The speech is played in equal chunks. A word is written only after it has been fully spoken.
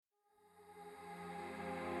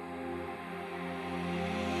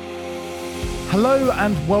Hello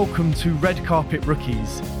and welcome to Red Carpet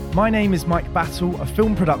Rookies. My name is Mike Battle, a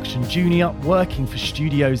film production junior working for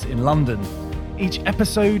studios in London. Each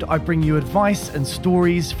episode, I bring you advice and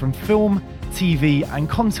stories from film, TV and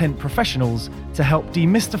content professionals to help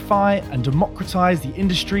demystify and democratise the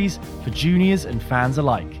industries for juniors and fans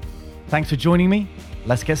alike. Thanks for joining me.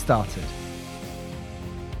 Let's get started.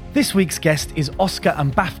 This week's guest is Oscar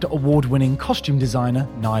and BAFTA award-winning costume designer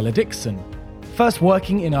Nyla Dixon. First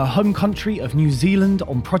working in her home country of New Zealand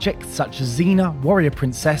on projects such as Xena, Warrior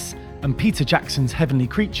Princess and Peter Jackson's Heavenly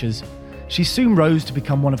Creatures, she soon rose to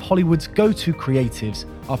become one of Hollywood's go-to creatives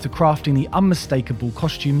after crafting the unmistakable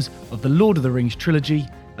costumes of the Lord of the Rings trilogy,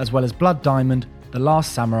 as well as Blood Diamond, The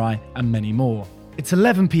Last Samurai and many more. It's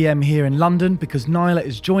 11 p.m. here in London because Nyla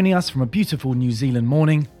is joining us from a beautiful New Zealand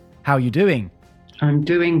morning. How are you doing? I'm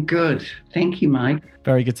doing good. Thank you, Mike.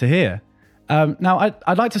 Very good to hear. Now,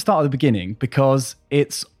 I'd like to start at the beginning because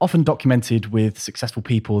it's often documented with successful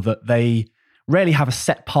people that they rarely have a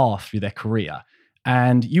set path through their career.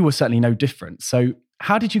 And you were certainly no different. So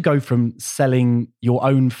how did you go from selling your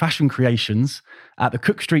own fashion creations at the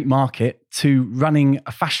Cook Street Market to running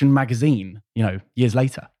a fashion magazine, years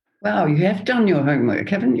later? Wow, you have done your homework,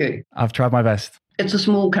 haven't you? I've tried my best. It's a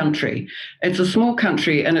small country. It's a small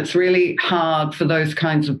country, and it's really hard for those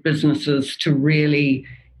kinds of businesses to really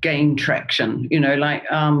gain traction.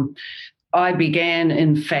 I began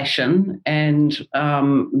in fashion and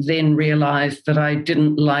then realized that I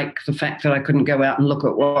didn't like the fact that I couldn't go out and look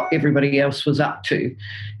at what everybody else was up to.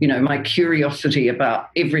 My curiosity about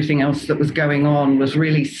everything else that was going on was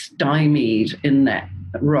really stymied in that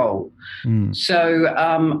role. So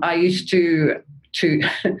I used to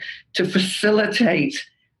facilitate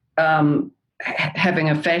having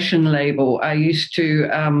a fashion label. I used to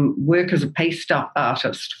work as a paste-up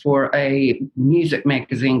artist for a music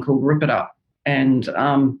magazine called Rip It Up. And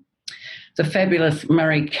the fabulous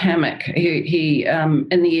Murray Kamek, he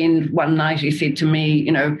in the end, one night he said to me,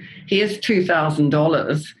 here's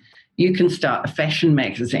 $2,000. You can start a fashion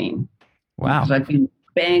magazine. Wow. Because I've been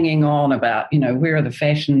banging on about, where are the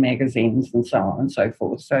fashion magazines and so on and so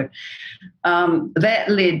forth. So that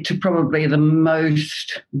led to probably the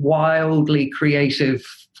most wildly creative,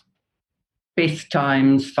 best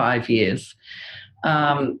times 5 years,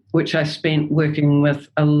 which I spent working with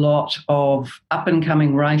a lot of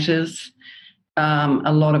up-and-coming writers,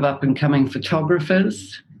 a lot of up-and-coming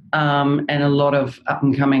photographers, and a lot of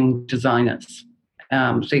up-and-coming designers.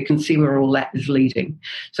 So you can see where all that is leading.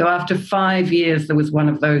 So after 5 years, there was one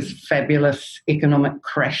of those fabulous economic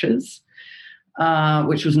crashes,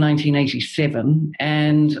 which was 1987.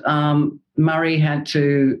 And Murray had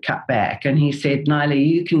to cut back. And he said, Nyla,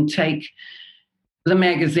 you can take the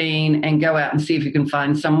magazine and go out and see if you can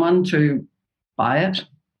find someone to buy it,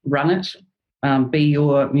 run it, be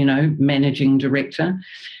your, managing director.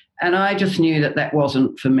 And I just knew that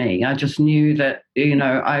wasn't for me. I just knew that,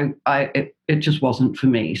 it just wasn't for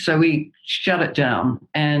me. So we shut it down.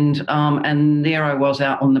 And there I was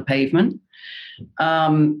out on the pavement.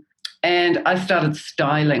 And I started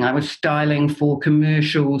styling. I was styling for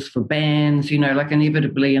commercials, for bands,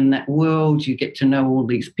 inevitably in that world, you get to know all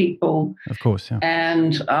these people. Of course, yeah.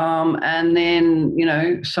 And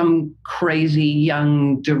then, some crazy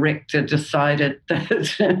young director decided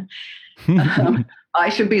that I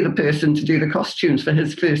should be the person to do the costumes for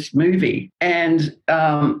his first movie. And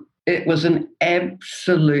it was an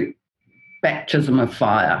absolute baptism of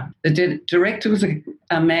fire. The director was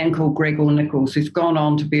a man called Gregor Nichols, who's gone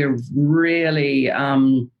on to be a really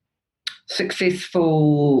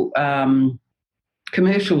successful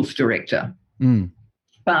commercials director.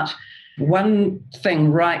 But one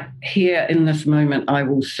thing right here in this moment, I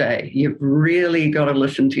will say, you've really got to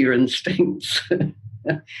listen to your instincts.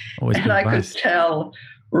 And I could tell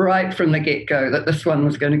right from the get-go that this one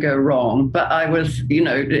was going to go wrong. But I was,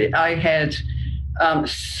 I had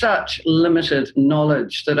such limited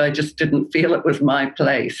knowledge that I just didn't feel it was my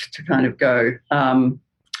place to kind of go,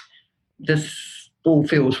 this all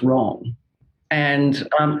feels wrong. And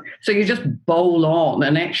so you just bowl on.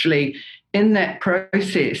 And actually, in that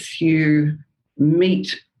process, you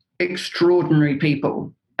meet extraordinary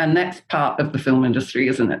people. And that's part of the film industry,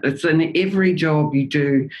 isn't it? It's in every job you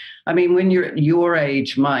do. I mean, when you're at your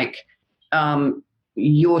age, Mike,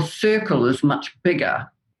 your circle is much bigger.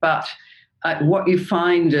 But what you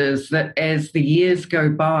find is that as the years go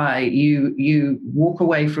by, you walk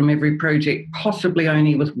away from every project possibly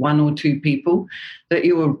only with one or two people that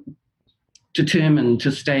you're determined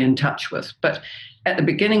to stay in touch with. But at the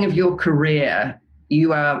beginning of your career,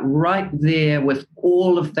 you are right there with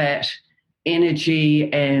all of that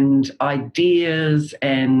energy and ideas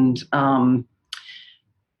and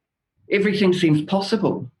everything seems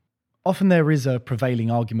possible. Often there is a prevailing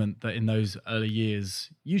argument that in those early years,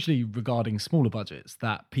 usually regarding smaller budgets,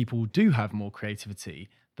 that people do have more creativity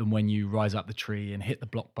than when you rise up the tree and hit the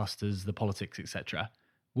blockbusters, the politics, etc.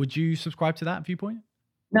 Would you subscribe to that viewpoint?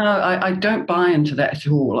 No, I don't buy into that at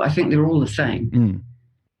all. I think they're all the same.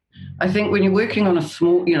 I think when you're working on a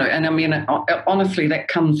small, and I mean, honestly, that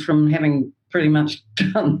comes from having pretty much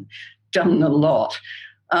done a lot.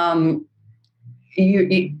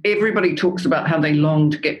 Everybody talks about how they long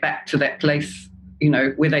to get back to that place,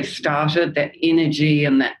 where they started, that energy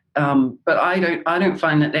and that. But I don't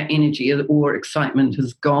find that energy or excitement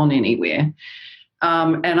has gone anywhere.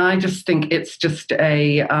 And I just think it's just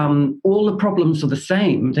all the problems are the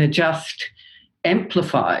same. They're just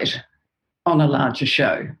amplified on a larger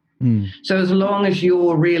show. So as long as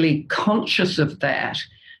you're really conscious of that,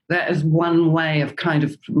 that is one way of kind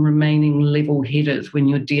of remaining level-headed when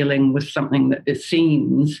you're dealing with something that it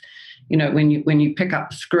seems, when you pick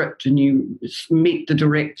up the script and you meet the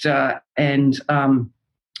director and,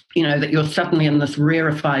 that you're suddenly in this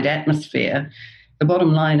rarefied atmosphere. The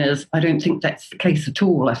bottom line is, I don't think that's the case at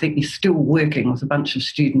all. I think you're still working with a bunch of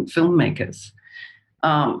student filmmakers.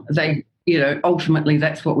 Ultimately,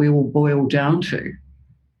 that's what we all boil down to.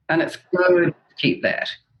 And it's good to keep that.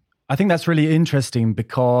 I think that's really interesting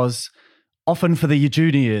because often for the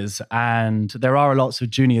juniors, and there are lots of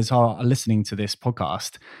juniors who are listening to this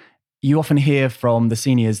podcast, you often hear from the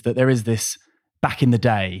seniors that there is this back in the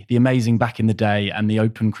day, the amazing back in the day and the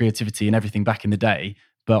open creativity and everything back in the day.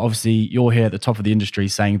 But obviously you're here at the top of the industry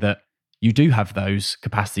saying that you do have those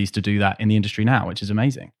capacities to do that in the industry now, which is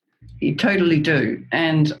amazing. You totally do.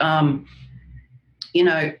 And,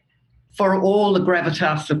 for all the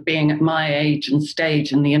gravitas of being at my age and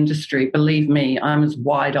stage in the industry, believe me, I'm as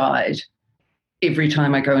wide-eyed every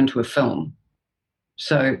time I go into a film.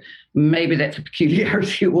 So maybe that's a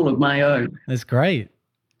peculiarity all of my own. That's great.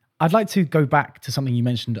 I'd like to go back to something you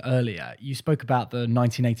mentioned earlier. You spoke about the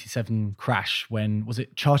 1987 crash when, was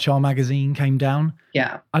it Cha Cha magazine came down?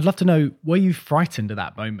 Yeah. I'd love to know, were you frightened at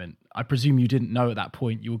that moment? I presume you didn't know at that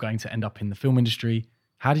point you were going to end up in the film industry.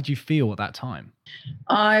 How did you feel at that time?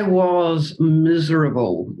 I was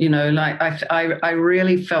miserable. I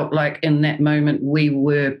really felt like in that moment we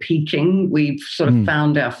were peaking. We've sort of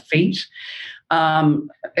found our feet.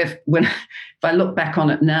 If I look back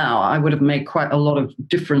on it now, I would have made quite a lot of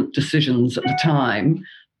different decisions at the time.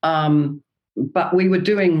 But we were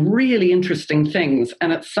doing really interesting things.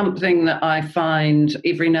 And it's something that I find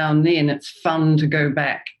every now and then it's fun to go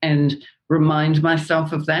back and remind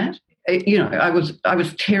myself of that. I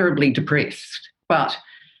was terribly depressed, but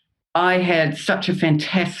I had such a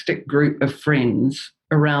fantastic group of friends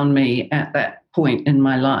around me at that point in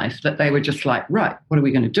my life that they were just like, right, what are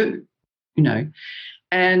we going to do?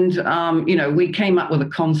 And, we came up with a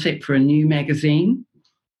concept for a new magazine,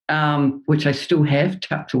 which I still have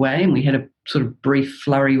tucked away, and we had a sort of brief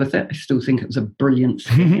flurry with it. I still think it was a brilliant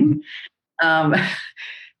scheme.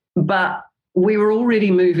 But we were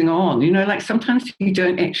already moving on. Sometimes you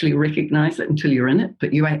don't actually recognize it until you're in it,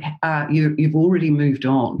 but you've already moved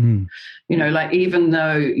on. Even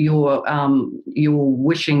though you're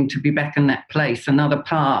wishing to be back in that place, another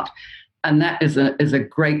part, and that is a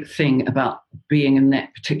great thing about being in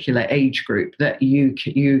that particular age group, that you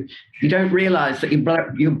don't realize that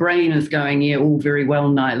your brain is going, yeah, all very well,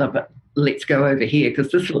 Nyla, but let's go over here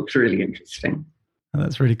because this looks really interesting. Oh,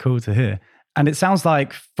 that's really cool to hear. And it sounds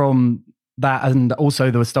like from that, and also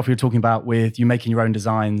the stuff you were talking about with you making your own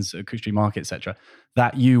designs at Cook Street Market, etc.,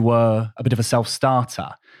 that you were a bit of a self-starter.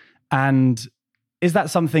 And is that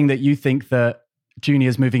something that you think that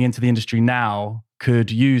juniors moving into the industry now could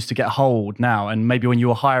use to get hold now, and maybe when you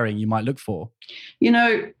were hiring you might look for?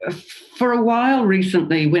 For a while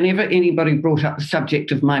recently, whenever anybody brought up the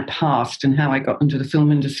subject of my past and how I got into the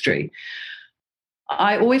film industry,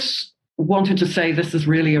 I always wanted to say this is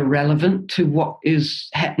really irrelevant to what is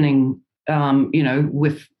happening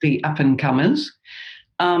with the up-and-comers.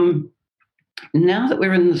 Now that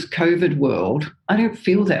we're in this COVID world, I don't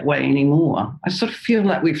feel that way anymore. I sort of feel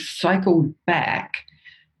like we've cycled back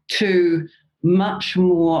to much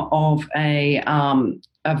more of a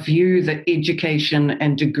view that education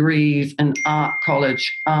and degrees and art college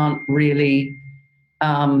aren't really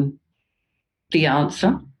the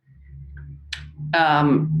answer.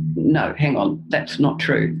 No, hang on, that's not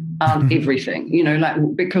true. Everything,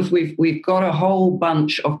 because we've got a whole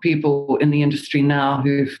bunch of people in the industry now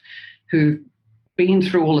who've been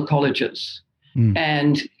through all the colleges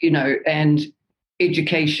and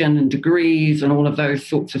education and degrees and all of those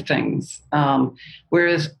sorts of things.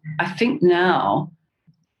 Whereas I think now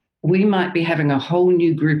we might be having a whole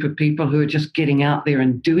new group of people who are just getting out there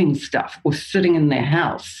and doing stuff, or sitting in their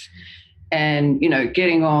house and,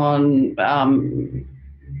 getting on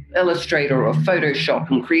Illustrator or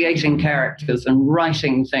Photoshop and creating characters and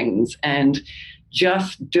writing things and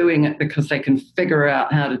just doing it because they can figure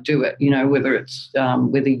out how to do it, whether it's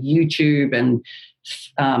whether YouTube and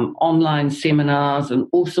online seminars and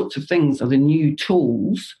all sorts of things are the new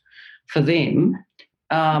tools for them.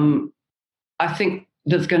 I think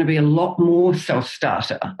there's going to be a lot more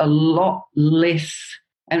self-starter, a lot less.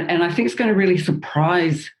 And I think it's going to really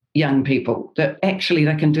surprise young people that actually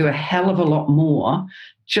they can do a hell of a lot more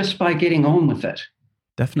just by getting on with it.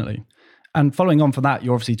 Definitely. And following on from that,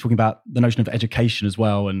 you're obviously talking about the notion of education as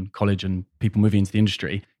well, and college and people moving into the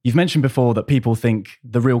industry. You've mentioned before that people think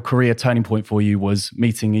the real career turning point for you was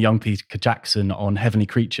meeting a young Peter Jackson on Heavenly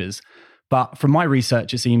Creatures. But from my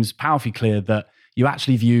research, it seems powerfully clear that you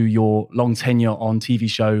actually view your long tenure on TV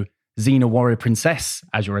show Xena Warrior Princess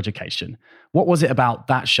as your education. What was it about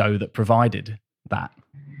that show that provided that?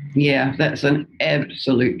 Yeah, that's an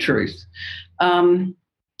absolute truth.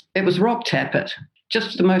 It was Rob Tappert,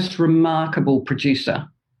 just the most remarkable producer,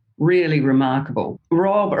 really remarkable.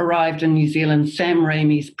 Rob arrived in New Zealand, Sam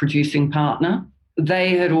Raimi's producing partner.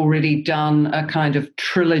 They had already done a kind of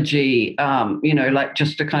trilogy, like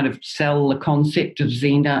just to kind of sell the concept of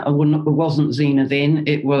Xena. It wasn't Xena then,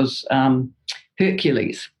 it was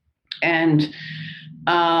Hercules. And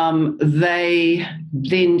they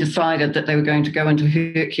then decided that they were going to go into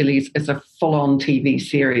Hercules as a full-on TV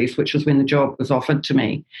series, which was when the job was offered to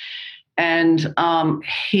me. And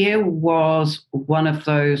here was one of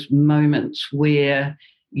those moments where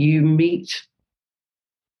you meet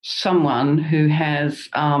someone who has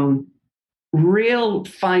real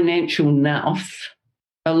financial nous,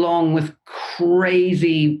 along with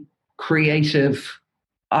crazy creative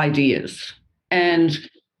ideas, and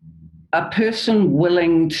a person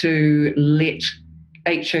willing to let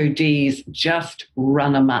HODs just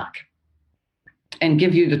run amok and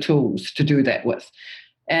give you the tools to do that with.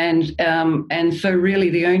 And so really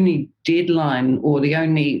the only deadline or the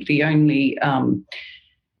only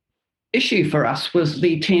issue for us was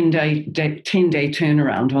the 10-day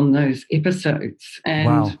turnaround on those episodes. And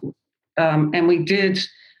wow. And we did,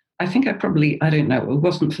 I don't know, it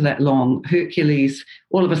wasn't for that long. Hercules,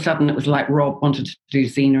 all of a sudden it was like Rob wanted to do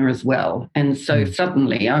Xena as well. And so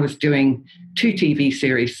suddenly I was doing 2 TV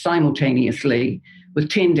series simultaneously with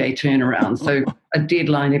 10-day turnaround. So a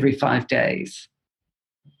deadline every 5 days.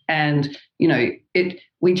 And,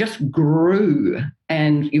 we just grew,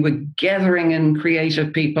 and you were gathering in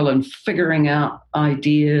creative people and figuring out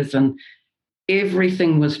ideas, and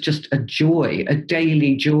everything was just a joy, a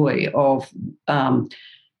daily joy of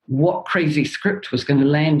what crazy script was going to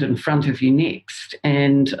land in front of you next,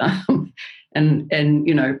 and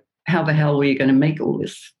how the hell were you going to make all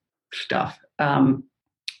this stuff? And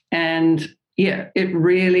yeah, it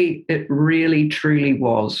really truly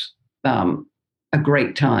was a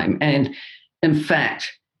great time. And in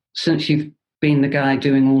fact, since you've been the guy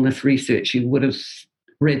doing all this research, you would have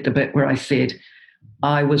read the bit where I said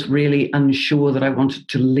I was really unsure that I wanted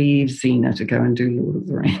to leave Xena to go and do Lord of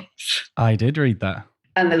the Rings. I did read that.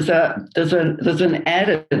 And there's an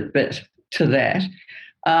added bit to that.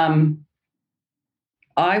 I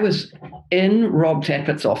was in Rob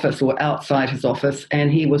Tappert's office, or outside his office,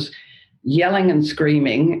 and he was yelling and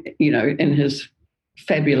screaming, in his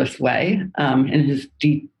fabulous way, in his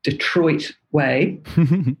Detroit way,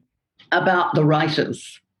 about the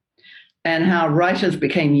writers and how writers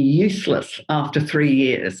became useless after 3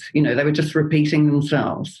 years. They were just repeating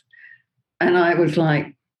themselves. And I was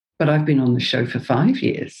like, but I've been on the show for 5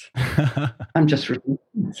 years. I'm just repeating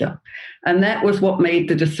myself. And that was what made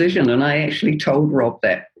the decision. And I actually told Rob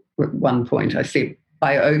that at one point. I said,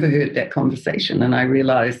 I overheard that conversation and I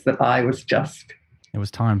realized that it was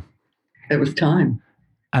time. It was time.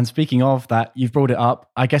 And speaking of that, you've brought it up.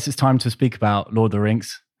 I guess it's time to speak about Lord of the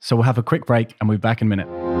Rings. So we'll have a quick break and we'll be back in a minute.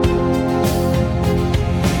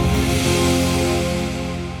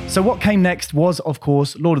 So what came next was, of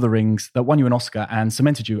course, Lord of the Rings, that won you an Oscar and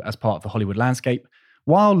cemented you as part of the Hollywood landscape.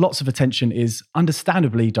 While lots of attention is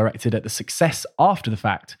understandably directed at the success after the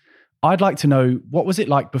fact, I'd like to know, what was it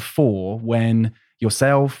like before, when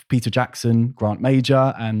yourself, Peter Jackson, Grant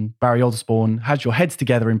Major, and Barry Osborne had your heads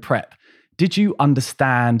together in prep? Did you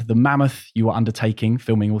understand the mammoth you were undertaking,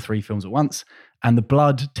 filming all 3 films at once, and the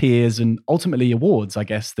blood, tears, and ultimately awards, I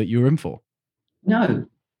guess, that you were in for? No.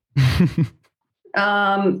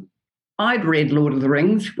 I'd read Lord of the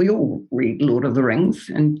Rings. We all read Lord of the Rings,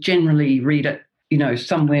 and generally read it,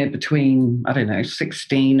 somewhere between,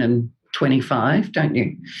 16 and 25, don't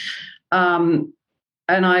you?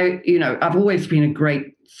 I've always been a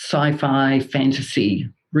great sci-fi fantasy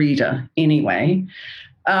reader anyway.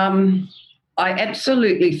 I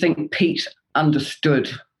absolutely think Pete understood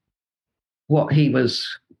what he was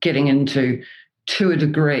getting into to a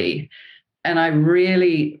degree. And I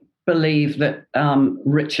really believe that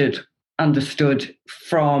Richard understood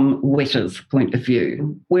from Weta's point of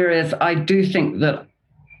view, whereas I do think that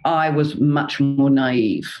I was much more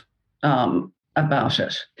naive about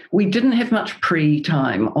it. We didn't have much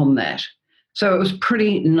pre-time on that, so it was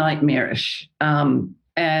pretty nightmarish.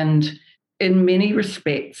 And in many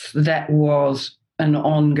respects, that was an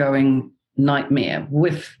ongoing nightmare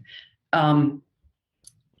with the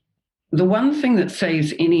one thing that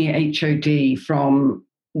saves any HOD from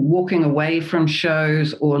walking away from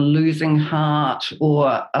shows or losing heart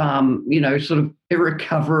or, sort of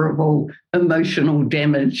irrecoverable emotional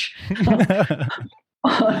damage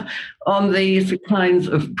on these kinds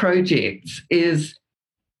of projects is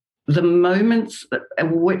the moments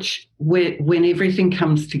when everything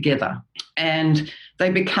comes together and they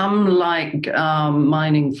become like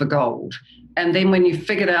mining for gold. And then when you've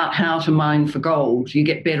figured out how to mine for gold, you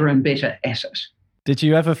get better and better at it. Did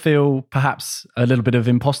you ever feel perhaps a little bit of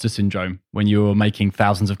imposter syndrome when you were making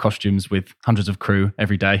thousands of costumes with hundreds of crew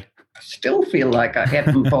every day? I still feel like I have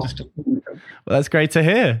imposter syndrome. Well, that's great to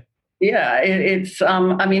hear. Yeah, it's,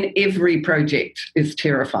 every project is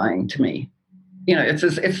terrifying to me. It's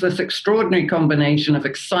this extraordinary combination of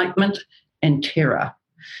excitement and terror.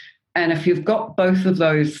 And if you've got both of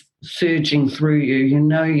those surging through you,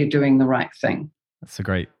 you're doing the right thing. That's a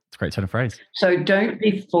great turn of phrase. So don't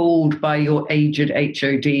be fooled by your aged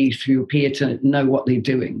HODs who appear to know what they're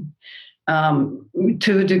doing.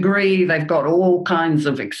 To a degree, they've got all kinds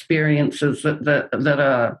of experiences that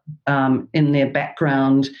are in their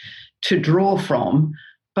background to draw from,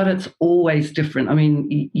 but it's always different. I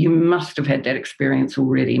mean, you must have had that experience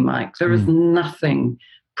already, Mike. There is nothing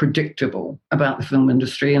predictable about the film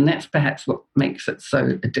industry, and that's perhaps what makes it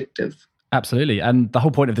so addictive. Absolutely. And the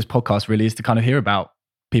whole point of this podcast really is to kind of hear about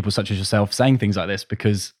people such as yourself saying things like this,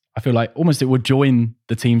 because I feel like almost it would join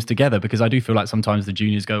the teams together, because I do feel like sometimes the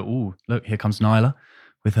juniors go, oh, look, here comes Nyla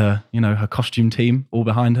with her, her costume team all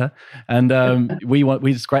behind her. And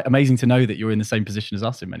it's great, amazing to know that you're in the same position as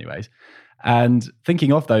us in many ways. And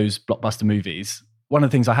thinking of those blockbuster movies, one of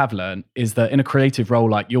the things I have learned is that in a creative role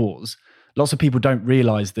like yours, lots of people don't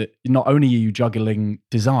realize that not only are you juggling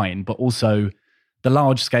design, but also the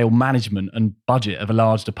large scale management and budget of a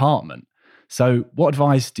large department. So what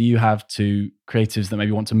advice do you have to creatives that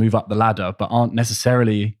maybe want to move up the ladder, but aren't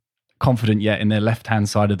necessarily confident yet in their left-hand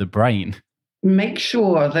side of the brain? Make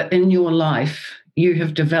sure that in your life, you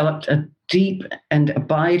have developed a deep and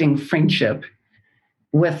abiding friendship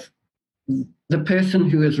with the person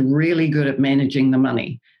who is really good at managing the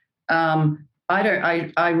money. I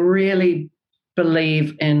really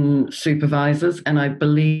believe in supervisors, and I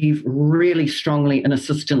believe really strongly in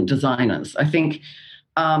assistant designers. I think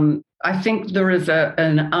there is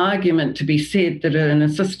an argument to be said that an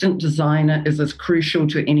assistant designer is as crucial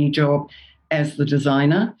to any job as the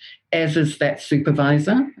designer, as is that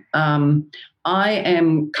supervisor. I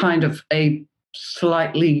am kind of a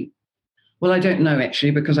slightly, well, I don't know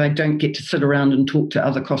actually, because I don't get to sit around and talk to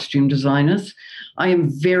other costume designers. I am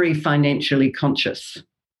very financially conscious.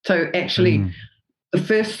 So actually, the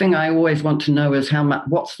first thing I always want to know is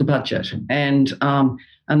what's the budget? And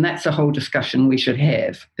that's a whole discussion we should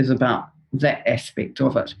have, is about that aspect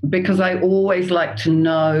of it. Because I always like to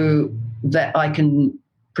know that I can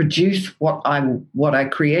produce what I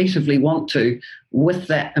creatively want to with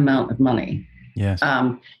that amount of money. Yes.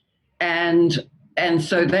 And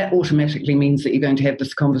so that automatically means that you're going to have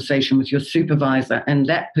this conversation with your supervisor, and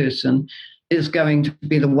that person is going to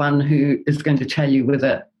be the one who is going to tell you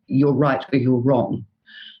whether you're right or you're wrong.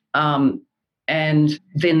 And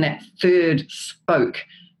then that third spoke,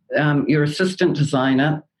 your assistant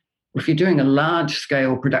designer, if you're doing a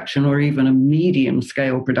large-scale production or even a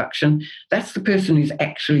medium-scale production, that's the person who's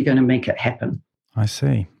actually going to make it happen. I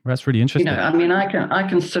see. Well, that's really interesting. I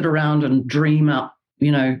can sit around and dream up,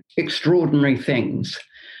 extraordinary things,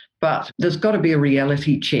 but there's got to be a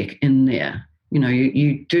reality check in there.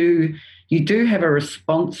 You do have a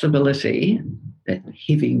responsibility, that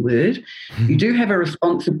heavy word, you do have a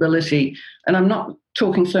responsibility, and I'm not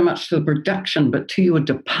talking so much to the production, but to your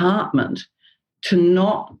department, to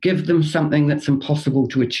not give them something that's impossible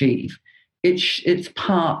to achieve. It's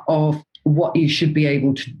part of what you should be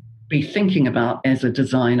able to be thinking about as a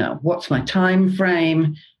designer. What's my time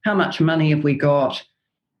frame? How much money have we got?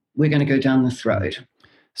 We're going to go down this road.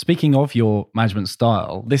 Speaking of your management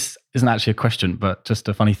style, this isn't actually a question, but just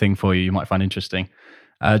a funny thing for you might find interesting.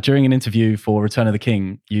 During an interview for Return of the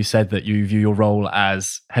King, you said that you view your role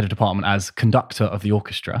as head of department as conductor of the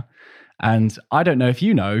orchestra. And I don't know if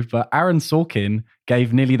you know, but Aaron Sorkin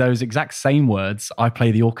gave nearly those exact same words, "I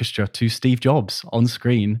play the orchestra," to Steve Jobs on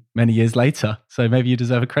screen many years later. So maybe you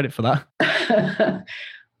deserve a credit for that.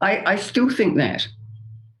 I still think that.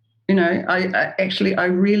 I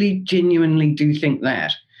really genuinely do think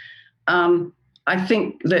that. I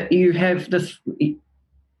think that you have this,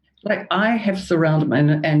 like I have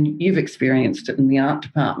surrounded, and you've experienced it in the art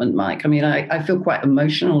department, Mike. I mean, I feel quite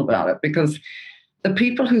emotional about it because the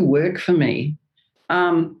people who work for me,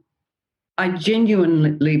 I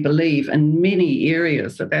genuinely believe in many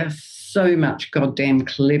areas that they're so much goddamn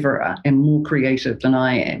cleverer and more creative than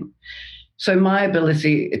I am. So my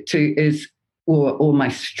ability or my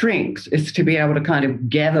strength is to be able to kind of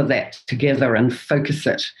gather that together and focus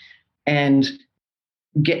it and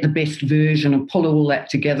get the best version and pull all that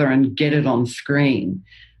together and get it on screen.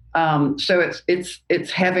 So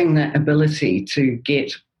it's having that ability to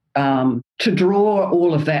get to draw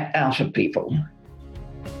all of that out of people.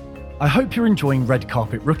 I hope you're enjoying Red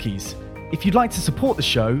Carpet Rookies. If you'd like to support the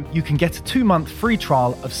show, you can get a 2-month free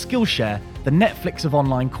trial of Skillshare, the Netflix of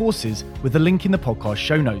online courses, with a link in the podcast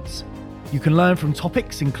show notes. You can learn from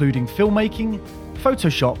topics including filmmaking,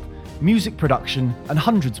 Photoshop, music production, and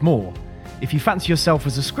hundreds more. If you fancy yourself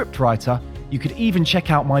as a scriptwriter, you could even check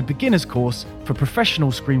out my beginner's course for professional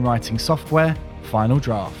screenwriting software, Final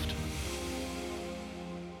Draft.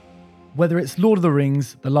 Whether it's Lord of the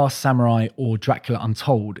Rings, The Last Samurai, or Dracula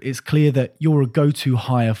Untold, it's clear that you're a go-to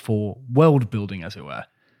hire for world building, as it were.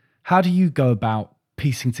 How do you go about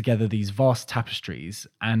piecing together these vast tapestries,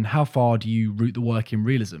 and how far do you root the work in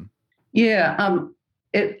realism? Yeah,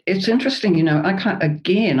 it's interesting.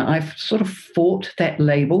 I've sort of fought that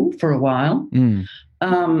label for a while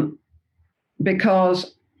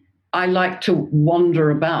because I like to wander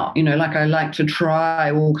about, I like to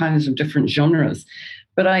try all kinds of different genres.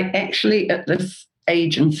 But I actually, at this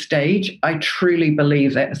age and stage, I truly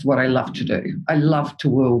believe that is what I love to do. I love to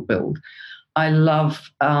world build. I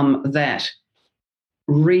love that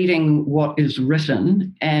reading what is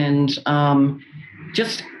written and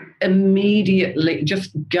just immediately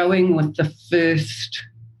just going with the first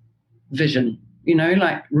vision,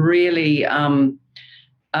 really,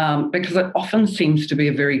 because it often seems to be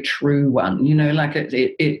a very true one,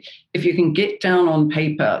 if you can get down on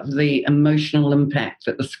paper the emotional impact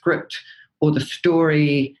that the script or the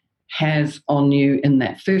story has on you in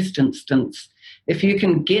that first instance, if you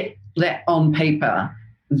can get that on paper,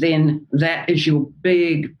 then that is your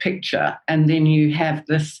big picture. And then you have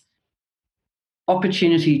this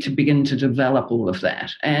opportunity to begin to develop all of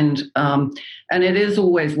that. And it is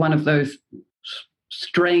always one of those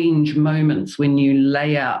strange moments when you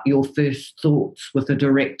lay out your first thoughts with a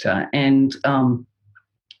director and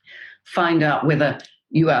find out whether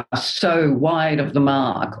you are so wide of the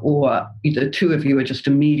mark or the two of you are just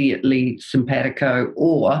immediately simpatico,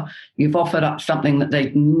 or you've offered up something that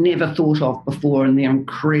they've never thought of before and they're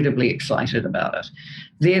incredibly excited about it.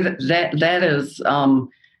 That is,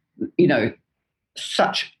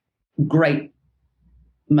 such great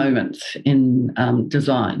moments in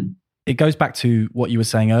design. It goes back to what you were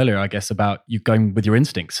saying earlier, I guess, about you going with your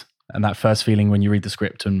instincts and that first feeling when you read the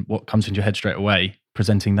script and what comes into your head straight away,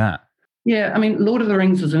 presenting that. Yeah, I mean, Lord of the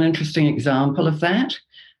Rings is an interesting example of that.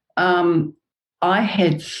 I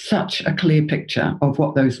had such a clear picture of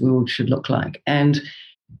what those worlds should look like. And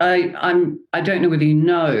I don't know whether you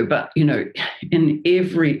know, but, in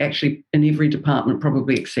every department,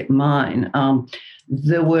 probably except mine,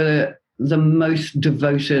 there were the most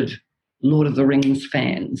devoted Lord of the Rings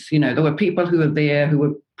fans. There were people who were there who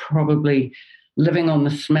were probably living on the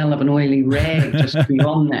smell of an oily rag just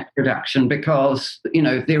beyond that production because,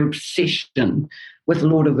 their obsession with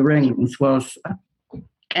Lord of the Rings was.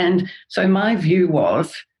 And so my view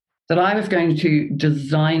was that I was going to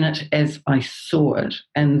design it as I saw it.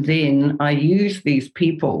 And then I used these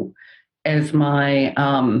people as my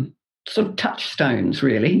sort of touchstones,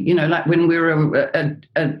 really, like when we were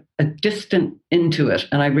a distant into it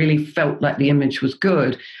and I really felt like the image was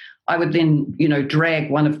good, I would then, drag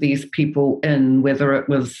one of these people in, whether it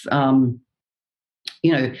was,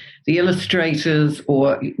 the illustrators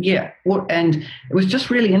and it was just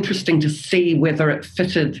really interesting to see whether it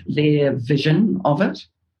fitted their vision of it.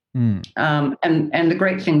 And the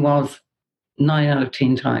great thing was 9 out of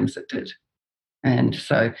 10 times it did. And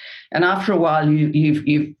after a while,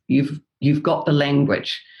 you've got the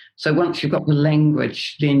language. So once you've got the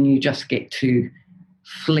language, then you just get to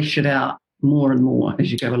flesh it out more and more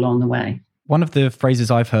as you go along the way. One of the phrases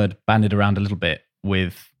I've heard bandied around a little bit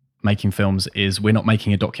with making films is we're not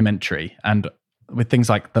making a documentary. And with things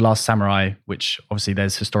like The Last Samurai, which obviously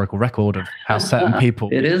there's historical record of how certain people...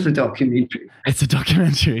 It is a documentary. It's a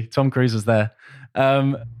documentary. Tom Cruise was there.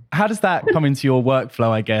 How does that come into your workflow,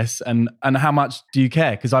 I guess? And how much do you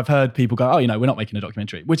care? Because I've heard people go, we're not making a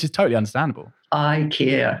documentary, which is totally understandable. I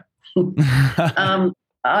care.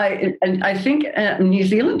 I think New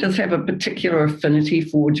Zealand does have a particular affinity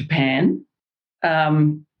for Japan.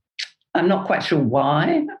 I'm not quite sure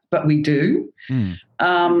why, but we do.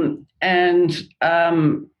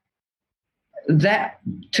 That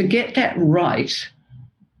to get that right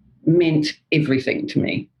meant everything to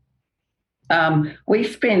me. We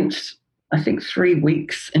spent, I think, 3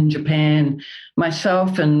 weeks in Japan.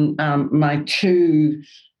 Myself and my 2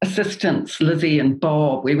 assistants, Lizzie and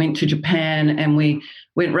Bob, we went to Japan and we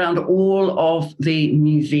went around all of the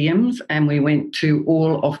museums and we went to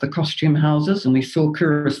all of the costume houses and we saw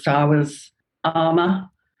Kurosawa's armor.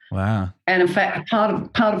 Wow. And in fact, part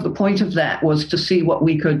of the point of that was to see what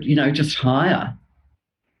we could, just hire.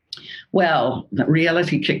 Well,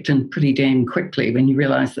 reality kicked in pretty damn quickly when you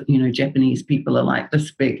realize that, Japanese people are like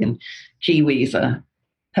this big and Kiwis are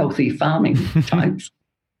healthy farming types.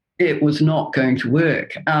 It was not going to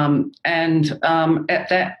work. And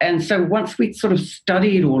so once we sort of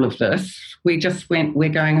studied all of this, we just went, we're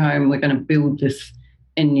going home, we're going to build this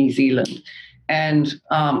in New Zealand. And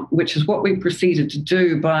which is what we proceeded to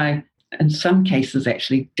do by, in some cases,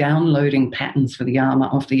 actually downloading patterns for the armor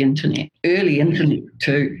off the internet, early internet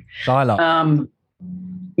too. Dial-up.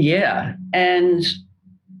 Yeah. And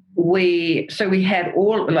we had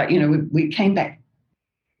all, we came back.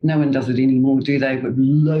 No one does it anymore, do they? We're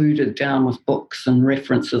loaded down with books and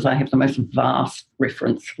references. I have the most vast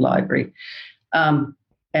reference library. And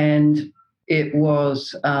it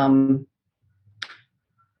was,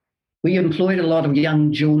 we employed a lot of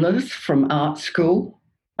young jewelers from art school,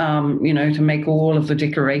 to make all of the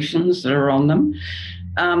decorations that are on them.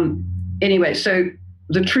 Anyway, so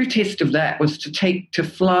the true test of that was to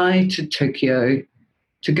fly to Tokyo,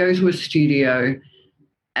 to go to a studio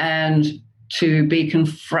and to be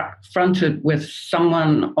confronted with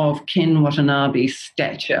someone of Ken Watanabe's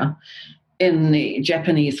stature in the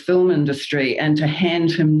Japanese film industry and to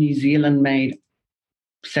hand him New Zealand-made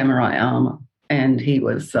samurai armor. And he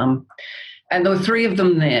was, and there were 3 of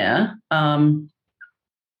them there.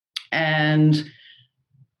 And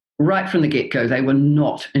right from the get-go, they were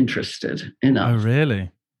not interested in us. Oh,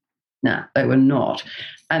 really? No, they were not.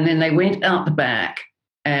 And then they went out the back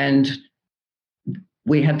and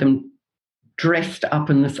we had them dressed up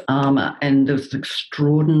in this armor, and this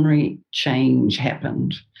extraordinary change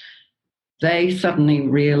happened. They suddenly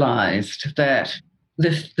realized that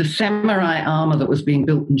the samurai armor that was being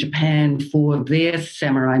built in Japan for their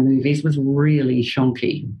samurai movies was really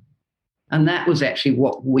shonky. And that was actually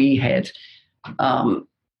what we had come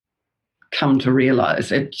to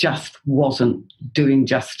realize. It just wasn't doing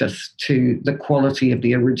justice to the quality of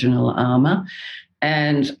the original armor.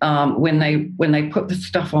 And when they put the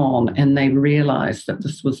stuff on and they realized that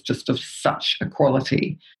this was just of such a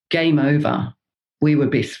quality, game over. We were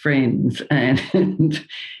best friends. And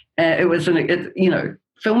it was,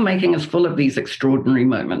 filmmaking is full of these extraordinary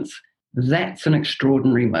moments. That's an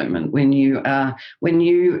extraordinary moment when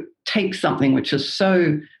you take something which is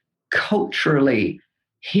so culturally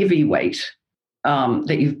heavyweight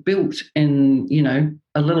that you've built in,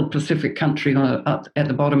 a little Pacific country at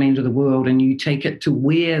the bottom end of the world, and you take it to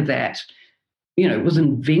where that, was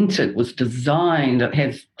invented, was designed, it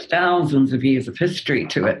has thousands of years of history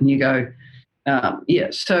to it, and you go,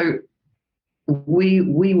 So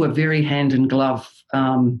we were very hand in glove.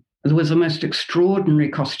 There was a most extraordinary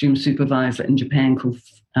costume supervisor in Japan called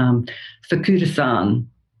Fukuda-san.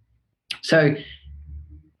 So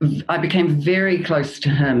I became very close to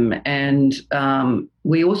him, and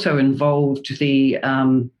we also involved the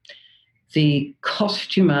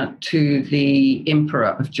costumer to the Emperor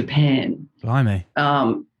of Japan. Blimey.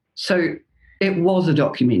 So it was a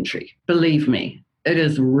documentary. Believe me, it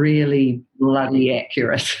is really bloody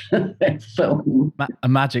accurate, that film. A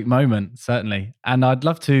magic moment, certainly. And I'd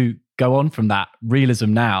love to go on from that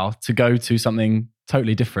realism now to go to something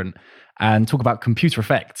totally different and talk about computer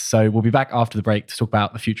effects. So we'll be back after the break to talk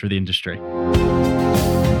about the future of the industry.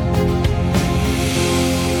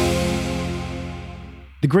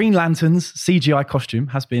 The Green Lantern's CGI costume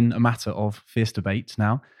has been a matter of fierce debate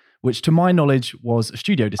now, which to my knowledge was a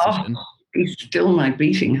studio decision. Oh, he's still my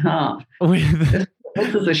beating heart.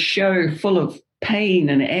 This is a show full of pain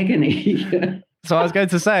and agony. So I was going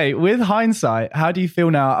to say, with hindsight, how do you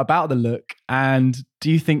feel now about the look? And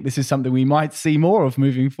do you think this is something we might see more of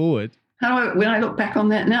moving forward? When I look back on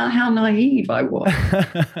that now, how naive I was.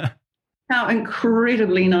 how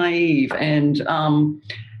incredibly naive. And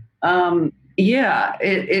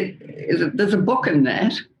there's a book in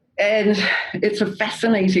that. And it's a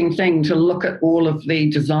fascinating thing to look at all of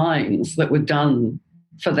the designs that were done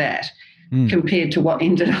for that compared to what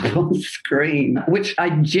ended up on screen, which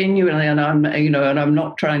I genuinely, and I'm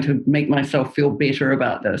not trying to make myself feel better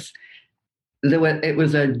about this. There were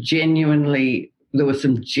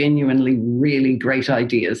some genuinely really great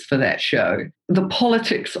ideas for that show. The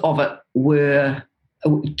politics of it were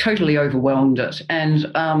totally overwhelmed it. And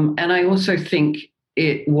I also think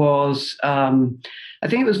it was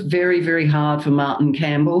very, very hard for Martin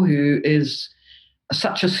Campbell, who is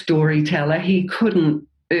such a storyteller. He couldn't,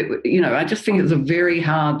 I just think it's a very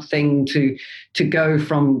hard thing to go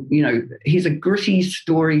from, he's a gritty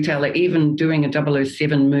storyteller. Even doing a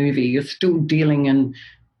 007 movie, you're still dealing in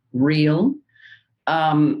real.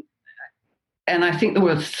 And I think there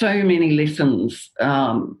were so many lessons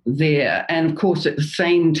there. And of course, at the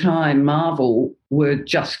same time, Marvel were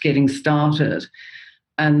just getting started,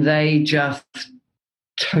 and they just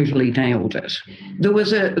totally nailed it. There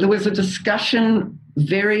was a discussion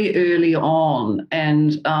very early on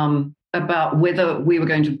and about whether we were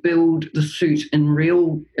going to build the suit in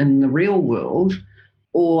the real world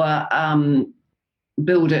or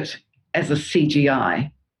build it as a CGI.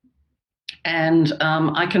 And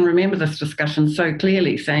I can remember this discussion so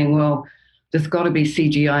clearly, saying, well, there's got to be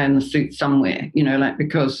CGI in the suit somewhere,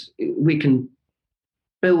 because we can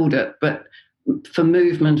build it, but for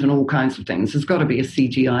movement and all kinds of things, there's got to be a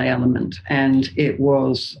CGI element. And it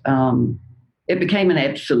became an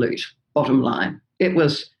absolute bottom line. It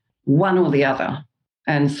was one or the other.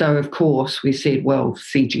 And so, of course, we said, well,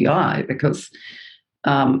 CGI, because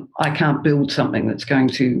I can't build something that's going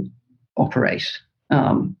to operate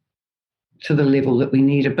to the level that we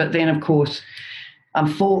needed. But then, of course,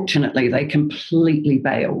 unfortunately, they completely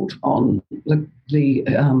bailed on the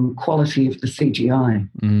quality of the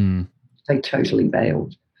CGI. They totally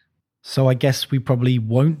bailed. So I guess we probably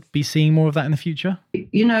won't be seeing more of that in the future?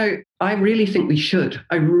 I really think we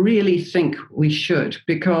should.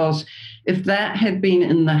 Because if that had been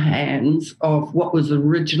in the hands of what was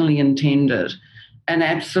originally intended, an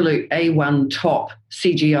absolute A1 top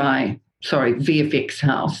VFX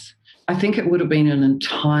house, I think it would have been an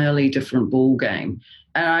entirely different ball game.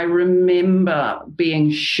 And I remember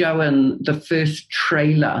being shown the first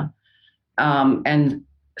trailer and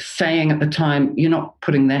saying at the time, you're not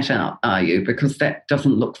putting that out, are you? Because that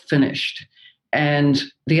doesn't look finished. And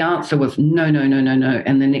the answer was no.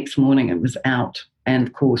 And the next morning it was out. And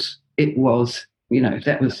of course it was,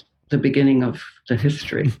 that was the beginning of the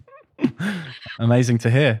history. Amazing to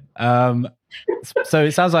hear. So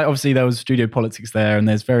it sounds like obviously there was studio politics there, and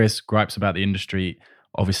there's various gripes about the industry,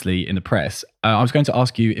 obviously, in the press. I was going to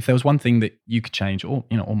ask you if there was one thing that you could change, or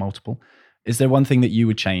multiple. Is there one thing that you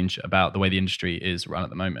would change about the way the industry is run at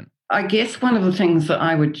the moment? I guess one of the things that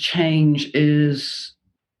I would change is,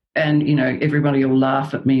 and, everybody will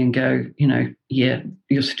laugh at me and go, yeah,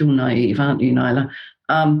 you're still naive, aren't you, Nyla?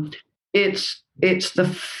 It's the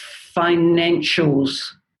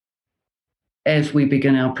financials as we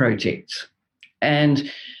begin our projects.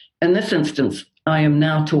 And in this instance, I am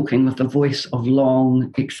now talking with the voice of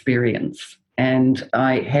long experience. And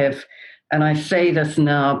I say this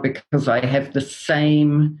now because I have the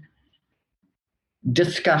same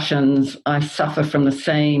discussions. I suffer from the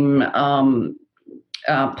same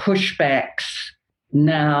pushbacks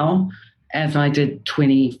now as I did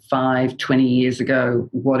 20 years ago,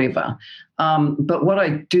 whatever. But what I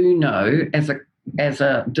do know as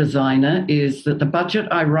a designer is that the budget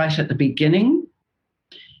I write at the beginning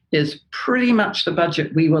is pretty much the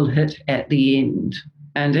budget we will hit at the end.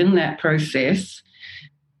 And in that process,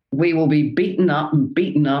 we will be beaten up and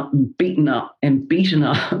beaten up and beaten up and beaten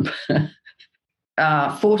up,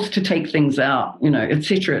 forced to take things out, et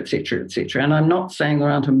cetera, et cetera, et cetera. And I'm not saying there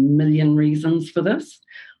aren't a million reasons for this.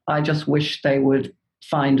 I just wish they would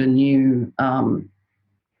find a new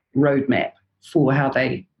roadmap for how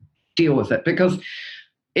they deal with it. Because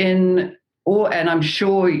and I'm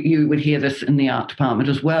sure you would hear this in the art department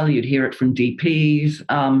as well. You'd hear it from DPs.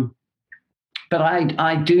 But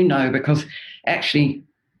I do know, because actually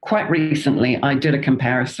quite recently I did a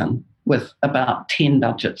comparison with about 10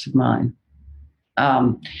 budgets of mine.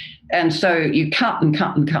 And so you cut and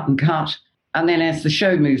cut and cut and cut. And then as the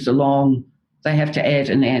show moves along, they have to add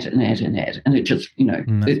and add and add and add. And it just,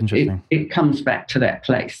 it comes back to that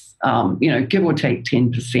place, give or take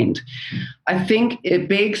 10%. I think it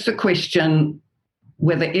begs the question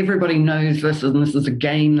whether everybody knows this and this is a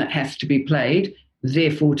game that has to be played.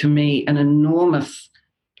 Therefore, to me, an enormous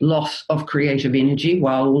loss of creative energy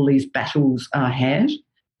while all these battles are had.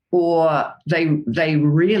 or they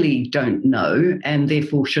really don't know and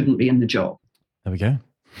therefore shouldn't be in the job. There we go.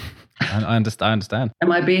 I understand.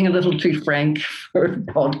 Am I being a little too frank for a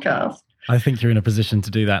podcast? I think you're in a position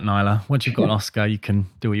to do that, Nyla. Once you've got an Oscar, you can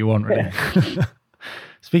do what you want, really.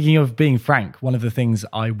 Speaking of being frank, one of the things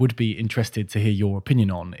I would be interested to hear your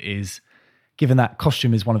opinion on is, given that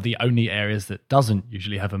costume is one of the only areas that doesn't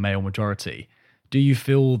usually have a male majority, do you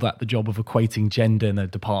feel that the job of equating gender in the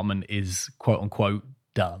department is quote unquote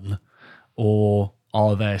done? Or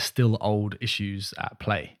are there still old issues at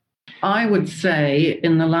play? I would say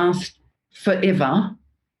in the last forever,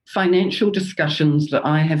 financial discussions that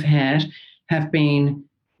I have had have been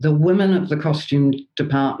the women of the costume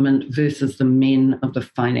department versus the men of the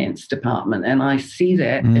finance department. And I see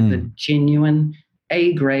that as a genuine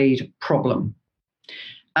A-grade problem.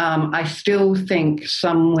 I still think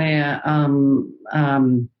somewhere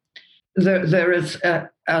there is a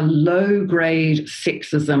low-grade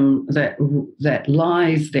sexism that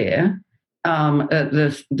lies there.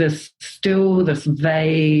 There's still this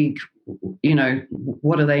vague,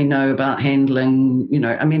 what do they know about handling?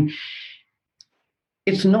 I mean,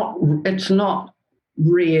 it's not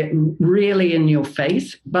really in your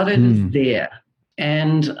face, but it is there.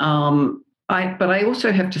 And I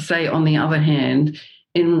also have to say, on the other hand,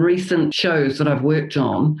 in recent shows that I've worked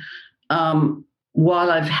on,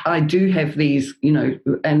 while I do have these,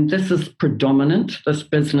 and this is predominant, this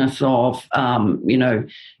business of,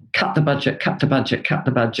 cut the budget,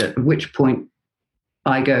 at which point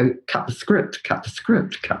I go, cut the script.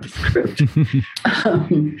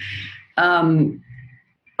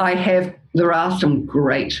 There are some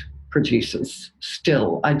great producers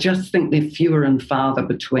still. I just think they're fewer and farther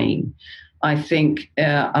between. I think,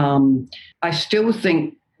 I still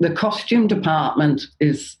think the costume department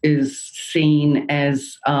is seen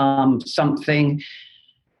as something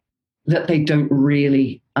that they don't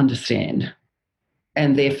really understand.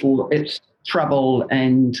 And therefore it's trouble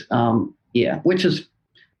and, which is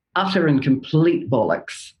utter and complete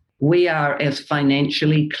bollocks. We are as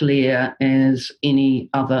financially clear as any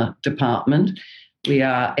other department. We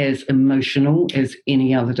are as emotional as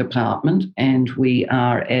any other department, and we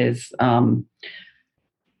are as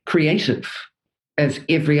creative as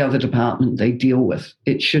every other department they deal with.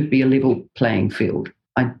 It should be a level playing field.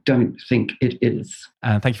 I don't think it is.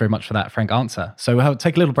 And thank you very much for that frank answer. So we'll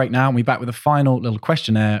take a little break now and we'll be back with a final little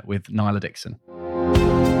questionnaire with Nyla Dixon.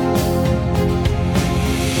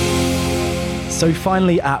 So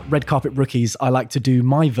finally at Red Carpet Rookies, I like to do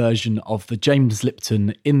my version of the James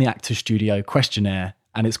Lipton in the Actors Studio questionnaire.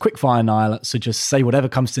 And it's quick fire, Nyla, so just say whatever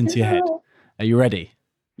comes into your head. Are you ready?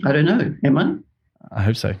 I don't know. Am I? I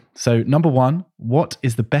hope so. So number one, what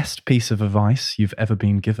is the best piece of advice you've ever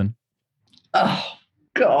been given? Oh,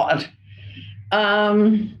 God.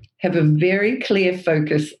 Have a very clear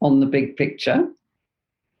focus on the big picture.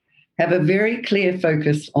 Have a very clear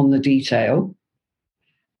focus on the detail.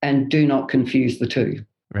 And do not confuse the two.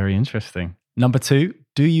 Very interesting. Number two,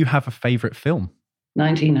 do you have a favourite film?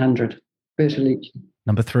 1900, Bertolucci.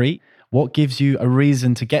 Number three, what gives you a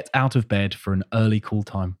reason to get out of bed for an early call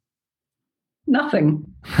time?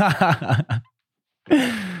 Nothing.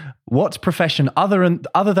 What profession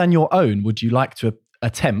other than your own would you like to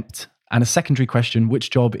attempt? And a secondary question, which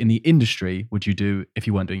job in the industry would you do if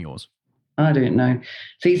you weren't doing yours? I don't know.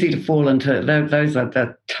 It's easy to fall into, those are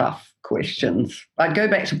the tough questions. I'd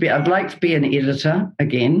like to be an editor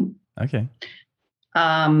again. Okay.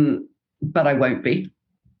 But I won't be.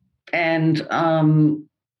 And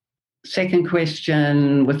second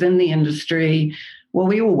question, within the industry, well,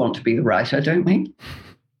 we all want to be the writer, don't we?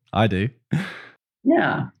 I do.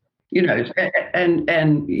 Yeah. And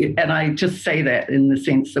I just say that in the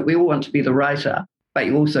sense that we all want to be the writer, but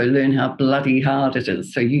you also learn how bloody hard it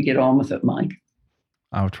is. So you get on with it, Mike.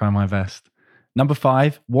 I'll try my best. Number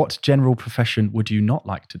five, what general profession would you not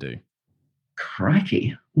like to do?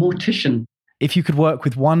 Crikey, mortician. If you could work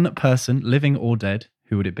with one person, living or dead,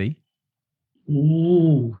 who would it be?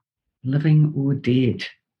 Ooh, living or dead.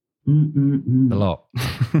 A lot.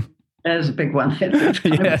 That's a big one.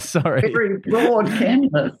 Yeah, sorry. Very broad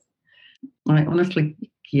canvas. I honestly,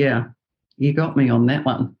 yeah, you got me on that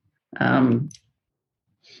one.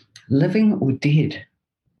 Living or dead?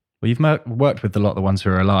 Well, you've worked with a lot of the ones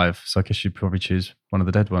who are alive, so I guess you'd probably choose one of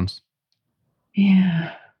the dead ones.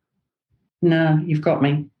 Yeah. No, you've got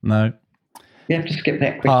me. No. You have to skip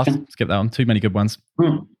that question. Pass. Skip that one. Too many good ones.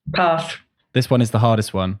 Pass. This one is the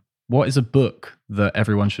hardest one. What is a book that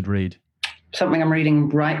everyone should read? Something I'm reading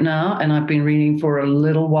right now, and I've been reading for a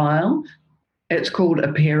little while. It's called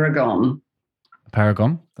A Paragon. A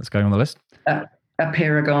Paragon? That's going on the list. A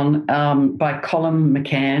Paragon by Colin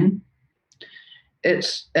McCann.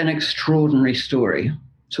 it's an extraordinary story.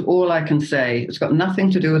 So all I can say, it's got nothing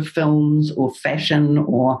to do with films or fashion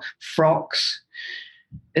or frocks.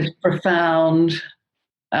 It's profound.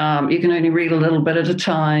 You can only read a little bit at a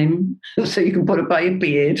time, so you can put it by your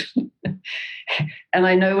bed. And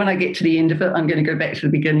I know when I get to the end of it, I'm going to go back to the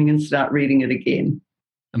beginning and start reading it again.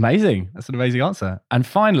 Amazing. That's an amazing answer. And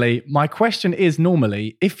finally, my question is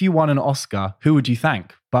normally, if you won an Oscar, who would you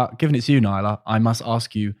thank? But given it's you, Nyla, I must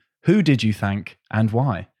ask you, who did you thank and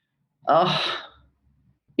why?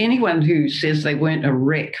 Anyone who says they weren't a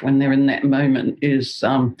wreck when they're in that moment is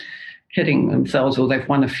kidding themselves, or they've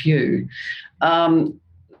won a few.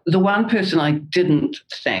 The one person I didn't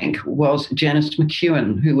thank was Janice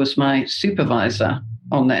McEwen, who was my supervisor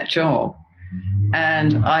on that job.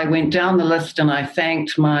 And I went down the list and I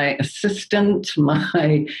thanked my assistant,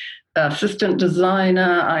 my assistant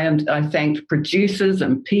designer. I thanked producers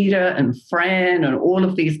and Peter and Fran and all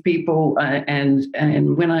of these people. And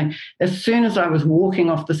as soon as I was walking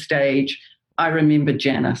off the stage, I remembered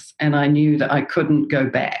Janice and I knew that I couldn't go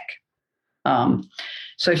back.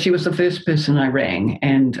 So she was the first person I rang,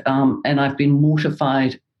 and I've been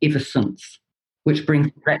mortified ever since. Which brings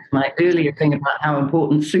me back to my earlier thing about how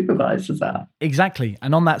important supervisors are. Exactly.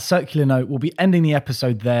 And on that circular note, we'll be ending the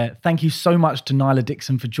episode there. Thank you so much to Nyla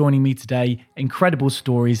Dixon for joining me today. Incredible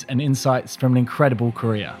stories and insights from an incredible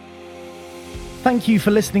career. Thank you for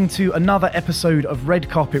listening to another episode of Red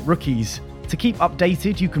Carpet Rookies. To keep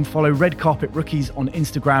updated, you can follow Red Carpet Rookies on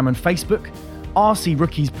Instagram and Facebook, RC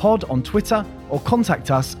Rookies Pod on Twitter, or contact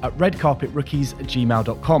us at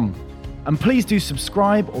redcarpetrookies@gmail.com. And please do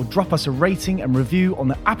subscribe or drop us a rating and review on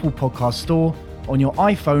the Apple Podcast Store, on your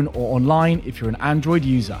iPhone or online if you're an Android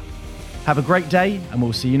user. Have a great day, and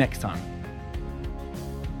we'll see you next time.